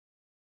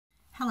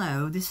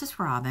Hello, this is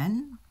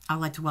Robin. I'd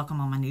like to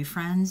welcome all my new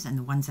friends and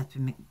the ones that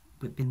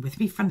have been with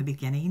me from the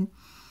beginning.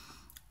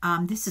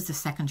 This is the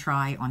second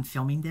try on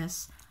filming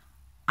this.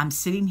 I'm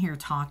sitting here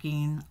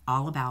talking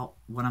all about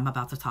what I'm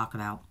about to talk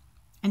about,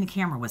 and the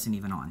camera wasn't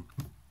even on.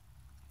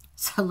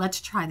 So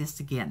let's try this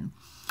again.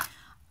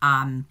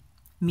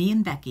 Me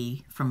and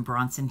Becky from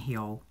Bronson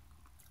Hill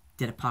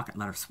did a pocket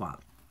letter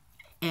swap.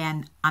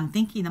 And I'm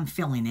thinking I'm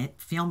filming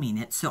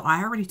it, so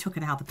I already took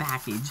it out of the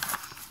package.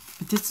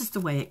 But this is the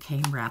way it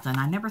came wrapped, and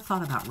I never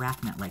thought about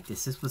wrapping it like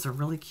this. This was a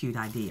really cute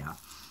idea.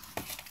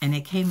 And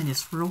it came in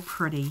this real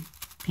pretty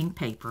pink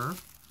paper.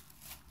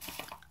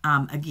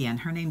 Again,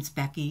 her name's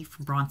Becky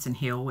from Bronson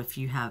Hill. If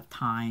you have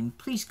time,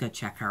 please go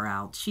check her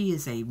out. She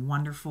is a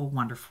wonderful,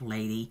 wonderful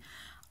lady.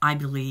 I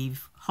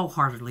believe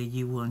wholeheartedly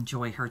you will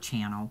enjoy her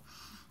channel.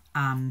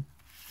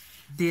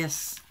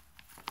 This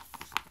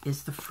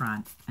is the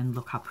front, and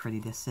look how pretty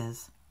this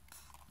is.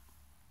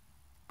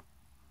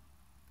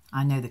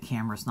 I know the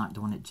camera's not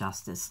doing it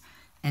justice.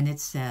 And it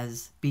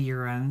says, be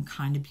your own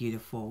kind of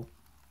beautiful.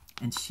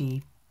 And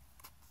she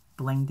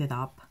blinged it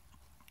up.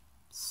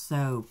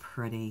 So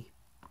pretty.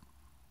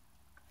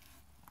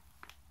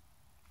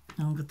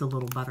 And look at the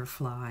little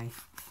butterfly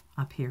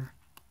up here.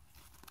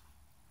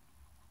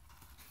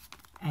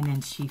 And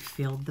then she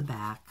filled the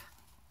back.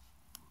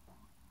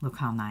 Look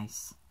how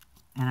nice.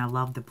 And I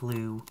love the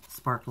blue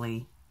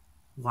sparkly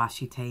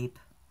washi tape.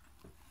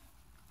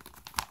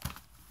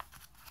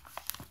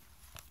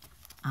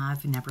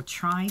 I've never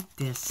tried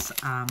this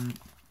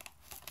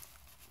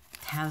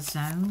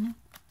Tazone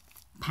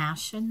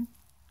Passion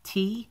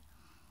Tea.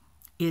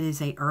 It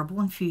is a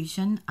herbal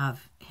infusion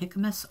of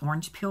jicama,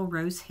 orange peel,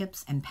 rose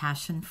hips, and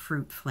passion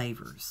fruit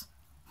flavors.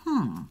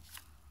 I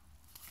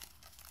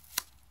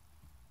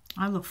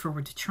look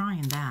forward to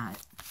trying that.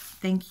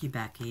 Thank you,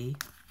 Becky.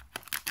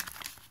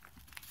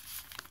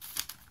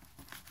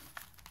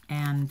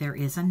 And there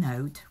is a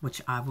note, which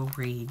I will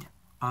read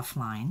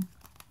offline.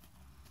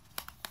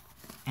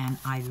 And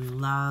I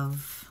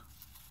love,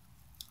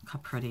 look how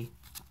pretty,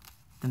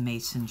 the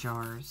mason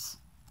jars.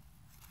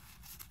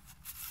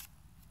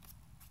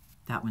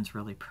 That one's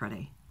really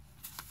pretty.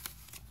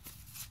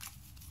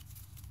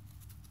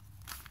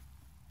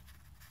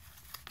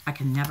 I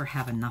can never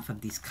have enough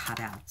of these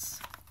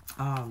cutouts.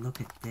 Oh, look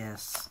at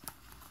this.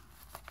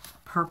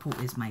 Purple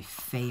is my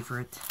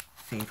favorite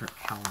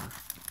color.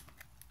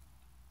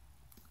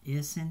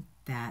 Isn't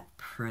that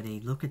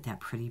pretty? Look at that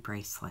pretty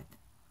bracelet.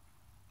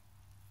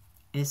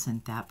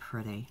 Isn't that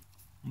pretty?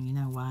 And you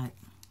know what?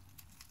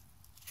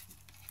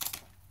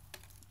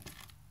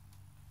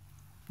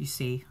 You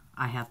see,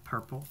 I have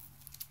purple.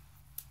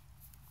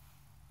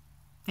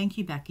 Thank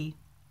you, Becky.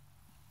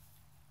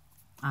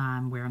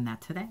 I'm wearing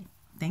that today.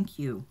 Thank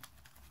you.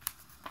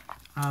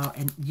 Oh,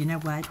 and you know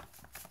what?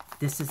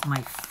 This is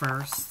my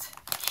first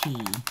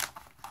key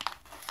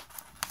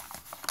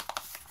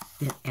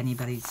that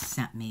anybody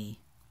sent me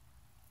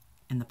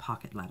in the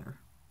pocket letter.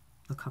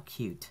 Look how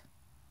cute.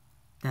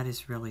 That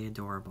is really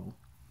adorable.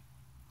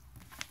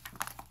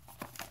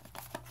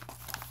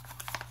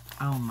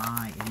 Oh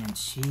my, and then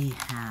she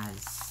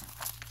has,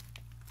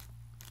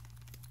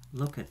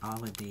 look at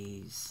all of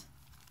these.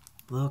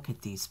 Look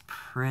at these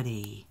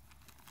pretty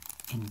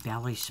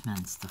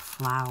embellishments, the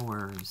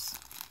flowers.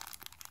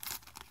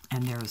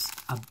 And there's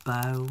a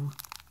bow.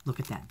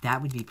 Look at that.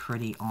 That would be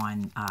pretty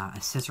on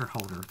a scissor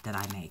holder that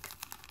I make.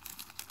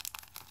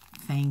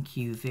 Thank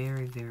you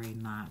very, very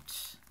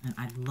much. And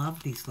I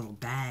love these little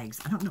bags.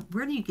 I don't know,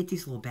 where do you get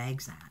these little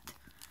bags at?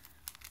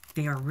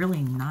 They are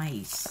really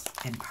nice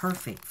and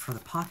perfect for the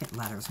pocket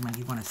letters when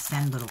you want to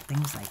send little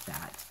things like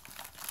that.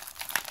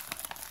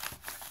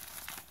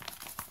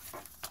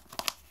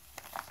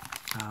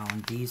 Oh,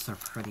 and these are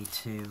pretty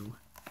too.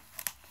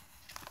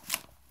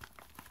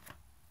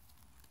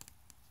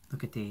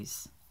 Look at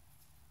these.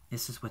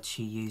 This is what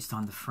she used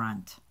on the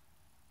front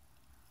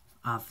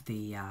of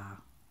the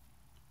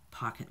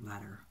pocket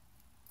letter.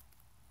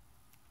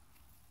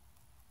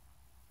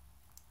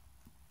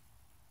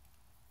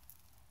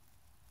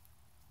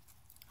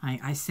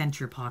 I sent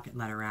your pocket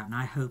letter out, and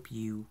I hope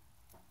you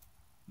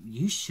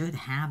should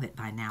have it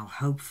by now,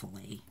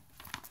 hopefully.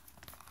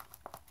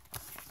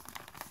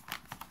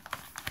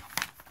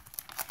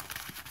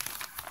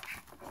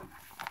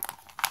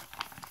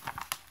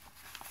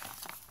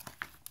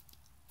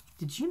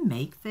 Did you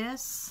make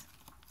this?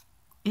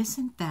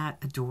 Isn't that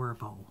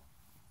adorable?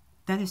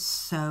 That is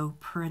so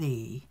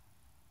pretty.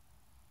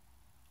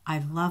 I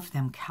love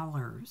them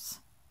colors.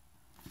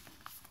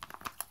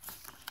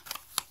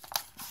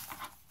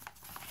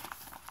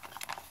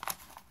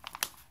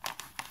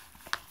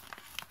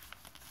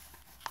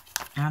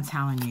 I'm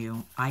telling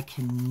you, I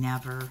can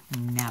never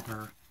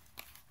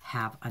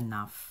have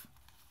enough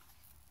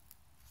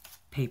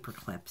paper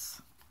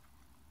clips.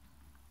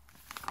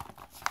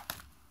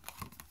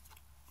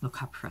 Look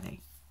how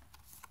pretty.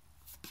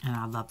 And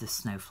I love this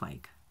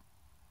snowflake.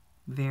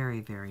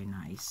 Very, very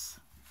nice.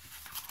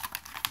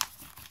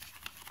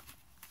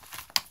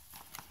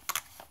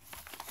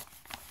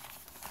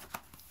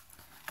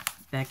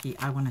 Becky,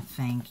 I want to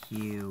thank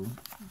you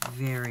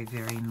very,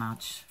 very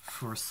much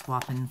for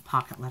swapping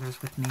pocket letters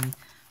with me.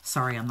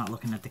 Sorry, I'm not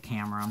looking at the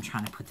camera. I'm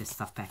trying to put this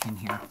stuff back in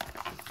here.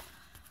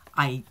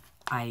 I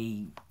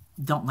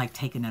don't like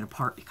taking it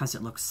apart because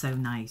it looks so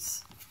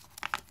nice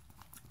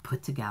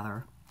put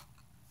together.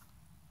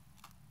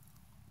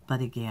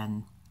 But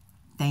again,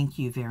 thank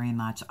you very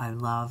much. I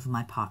love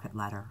my pocket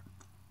letter.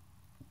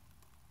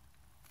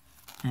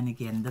 And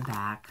again, the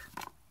back.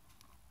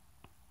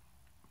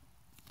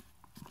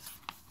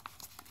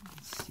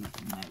 Let's see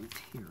the note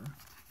here.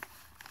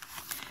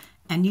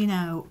 And you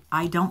know,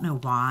 I don't know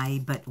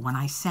why, but when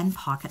I send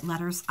pocket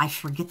letters, I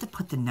forget to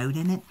put the note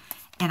in it.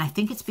 And I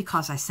think it's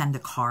because I send a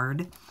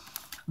card.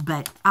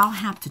 But I'll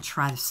have to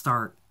try to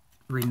start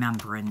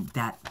remembering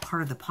that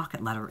part of the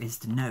pocket letter is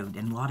the note.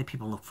 And a lot of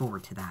people look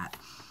forward to that.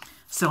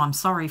 So I'm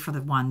sorry for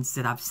the ones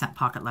that I've sent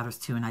pocket letters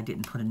to and I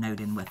didn't put a note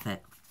in with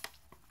it.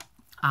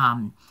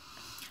 I'm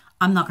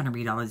not going to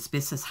read all of this. But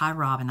it says, "Hi,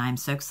 Robin. I am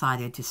so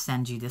excited to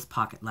send you this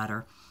pocket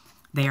letter.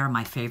 They are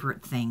my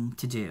favorite thing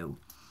to do."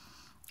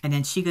 And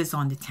then she goes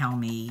on to tell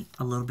me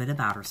a little bit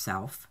about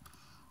herself.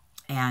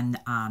 And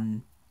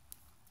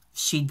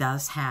she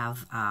does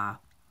have,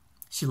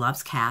 she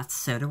loves cats,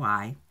 so do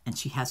I. And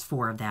she has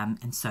 4 of them,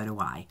 and so do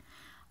I.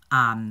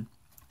 And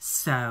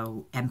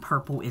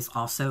purple is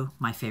also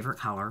my favorite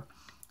color.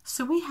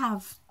 So we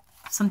have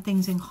some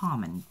things in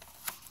common.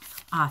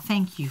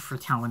 Thank you for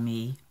telling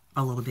me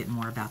a little bit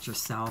more about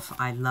yourself.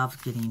 I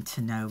love getting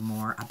to know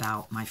more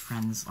about my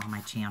friends on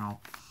my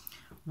channel.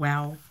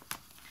 Well,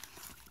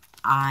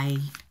 I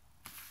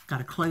got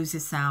to close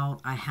this out.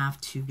 I have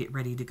to get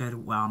ready to go to,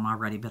 well, I'm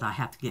already, but I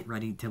have to get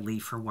ready to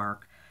leave for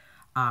work.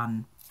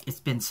 It's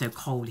been so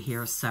cold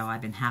here, so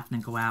I've been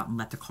having to go out and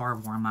let the car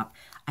warm up.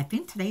 I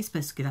think today's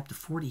supposed to get up to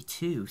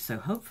 42, so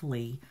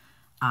hopefully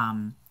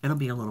it'll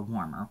be a little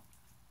warmer.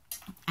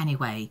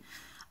 Anyway,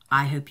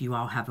 I hope you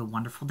all have a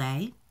wonderful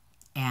day.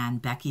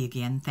 And Becky,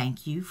 again,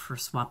 thank you for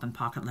swapping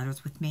pocket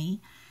letters with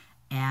me.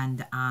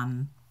 And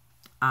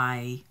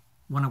I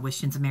want to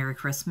wish you a Merry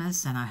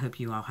Christmas, and I hope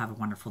you all have a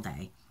wonderful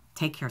day.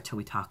 Take care till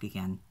we talk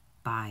again.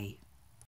 Bye.